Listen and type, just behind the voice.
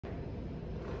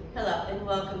Hello and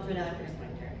welcome to another Pierce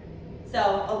Pointer. So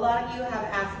a lot of you have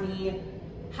asked me,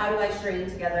 how do I string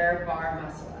together bar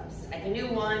muscle ups? I can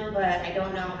do one, but I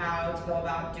don't know how to go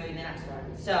about doing the next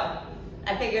one. So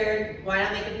I figured, why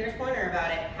not make a Pierce Pointer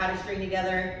about it? How to string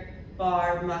together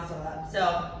bar muscle up.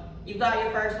 So you've got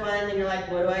your first one, and you're like,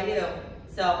 what do I do?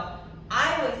 So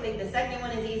I always think the second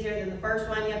one is easier than the first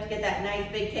one. You have to get that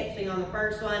nice big Kip Swing on the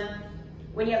first one.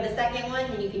 When you have the second one,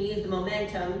 then you can use the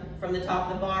momentum from the top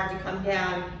of the bar to come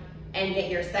down and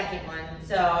get your second one.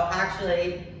 So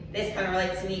actually, this kind of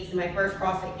relates to me because in my first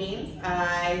CrossFit Games,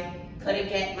 I couldn't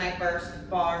get my first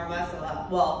bar muscle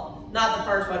up. Well, not the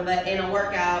first one, but in a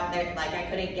workout, that I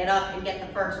couldn't get up and get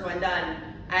the first one done.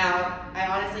 I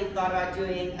honestly thought about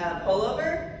doing a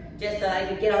pullover just so I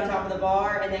could get on top of the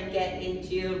bar and then get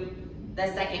into the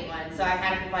second one. So I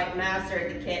hadn't quite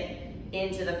mastered the kit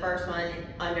into the first one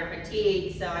under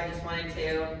fatigue, so I just wanted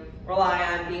to rely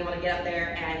on being able to get up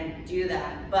there and do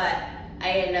that. But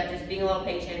I ended up just being a little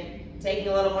patient, taking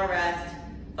a little more rest,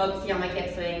 focusing on my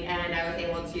Kip Swing, and I was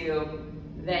able to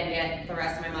then get the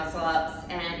rest of my muscle ups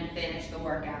and finish the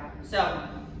workout. So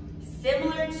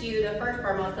similar to the first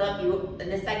bar muscle up, in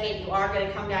the second you are going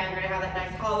to come down, you're going to have that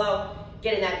nice hollow,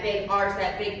 get in that big arch,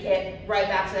 that big kip, right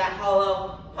back to that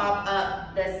hollow, pop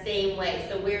up the same way.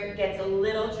 So where it gets a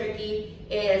little tricky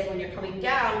is when you're coming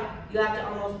down, you have to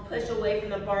almost push away from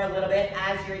the bar a little bit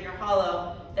as you're in your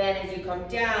hollow. Then as you come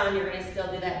down, you're going to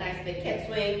still do that nice big Kip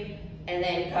Swing and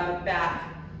then come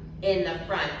back in the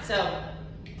front. So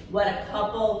what a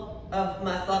couple of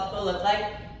muscle ups will look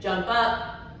like: jump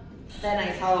up, that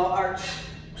nice hollow arch,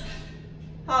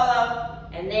 hollow,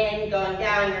 and then going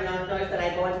down. You're going to notice that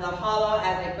I go into the hollow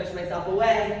as I push myself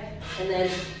away, and then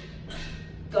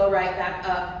go right back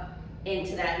up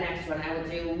into that next one. I will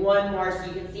do one more so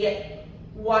you can see it.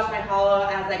 Watch my hollow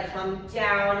as I come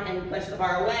down and push the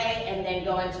bar away, and then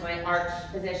go into my arch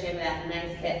position with that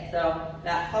nice hit. So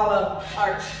that hollow,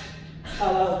 arch,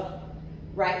 hollow,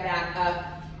 right back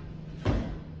up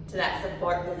to that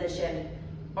support position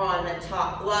on the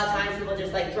top. A lot of times people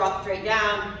just drop straight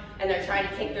down and they're trying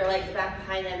to kick their legs back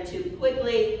behind them too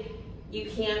quickly. You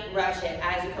can't rush it.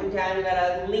 As you come down, you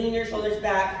gotta lean your shoulders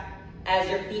back as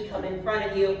your feet come in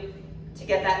front of you to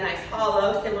get that nice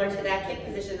hollow, similar to that kick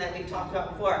position that we've talked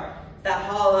about before. That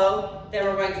hollow, then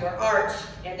we're going to our arch,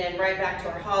 and then right back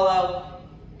to our hollow,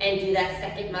 and do that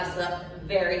second muscle up,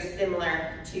 very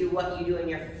similar to what you do in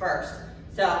your first.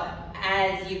 So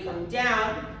as you come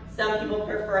down, some people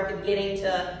prefer at the beginning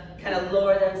to kind of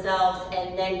lower themselves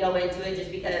and then go into it,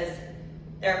 just because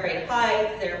they're afraid of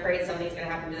heights, they're afraid something's gonna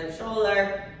happen to their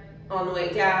shoulder. On the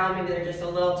way down, maybe they're just a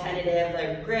little tentative,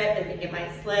 their grip, they think it might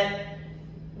slip.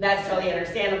 That's totally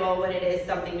understandable. When it is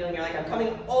something new and you're like, I'm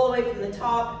coming all the way from the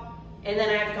top and then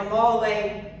I have to come all the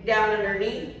way down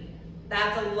underneath,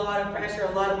 that's a lot of pressure,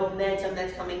 a lot of momentum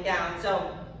that's coming down.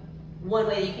 So one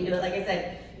way that you can do it, like I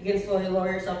said, you can slowly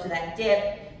lower yourself to that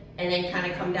dip and then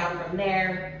kind of come down from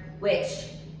there, which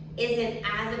isn't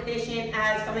as efficient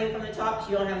as coming from the top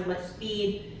because you don't have as much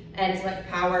speed and as much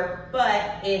power.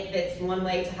 But if it's one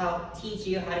way to help teach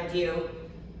you how to do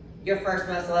your first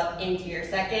muscle up into your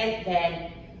second,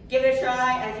 then give it a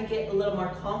try. As you get a little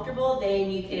more comfortable, then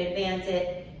you can advance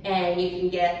it and you can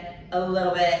get a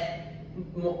little bit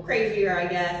more crazier, I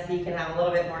guess. You can have a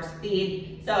little bit more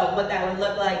speed. So what that would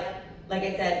look like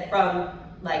I said, from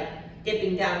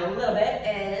dipping down a little bit,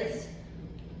 is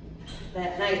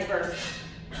that nice first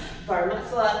bar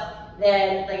muscle up.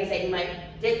 Then, like I said, you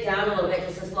might dip down a little bit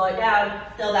just to slow it down.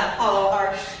 Still that hollow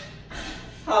arch,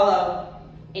 hollow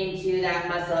into that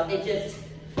muscle up. It just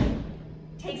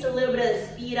takes a little bit of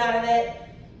the speed out of it,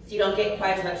 so you don't get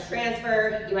quite as much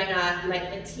transfer. You might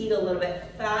fatigue a little bit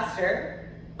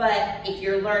faster, but if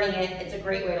you're learning it, it's a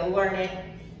great way to learn it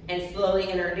and slowly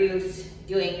introduce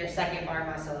doing your second bar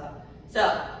muscle up.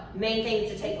 So, main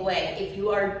things to take away: if you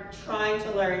are trying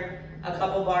to learn a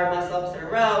couple bar muscle ups in a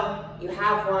row, you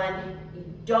have one, you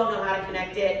don't know how to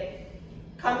connect it,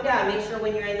 come down. Make sure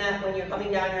when you're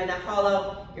coming down, you're in that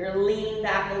hollow, you're leaning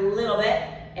back a little bit,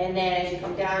 and then as you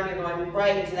come down, you're going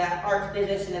right into that arch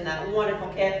position and that wonderful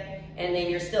kip, and then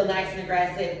you're still nice and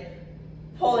aggressive,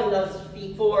 pulling those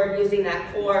feet forward, using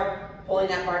that core, pulling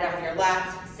that bar down with your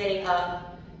lats, sitting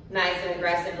up nice and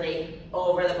aggressively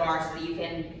over the bar so that you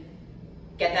can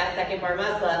get that second bar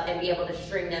muscle up and be able to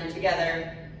string them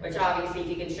together, which obviously if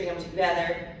you can string them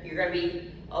together, you're gonna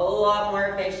be a lot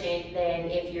more efficient than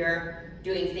if you're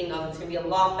doing singles. It's gonna be a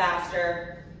lot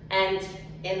faster, and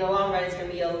in the long run, it's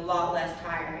gonna be a lot less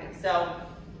tiring. So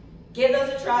give those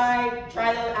a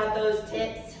try out those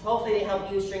tips. Hopefully they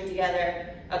help you string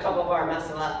together a couple bar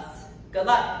muscle ups. Good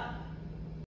luck.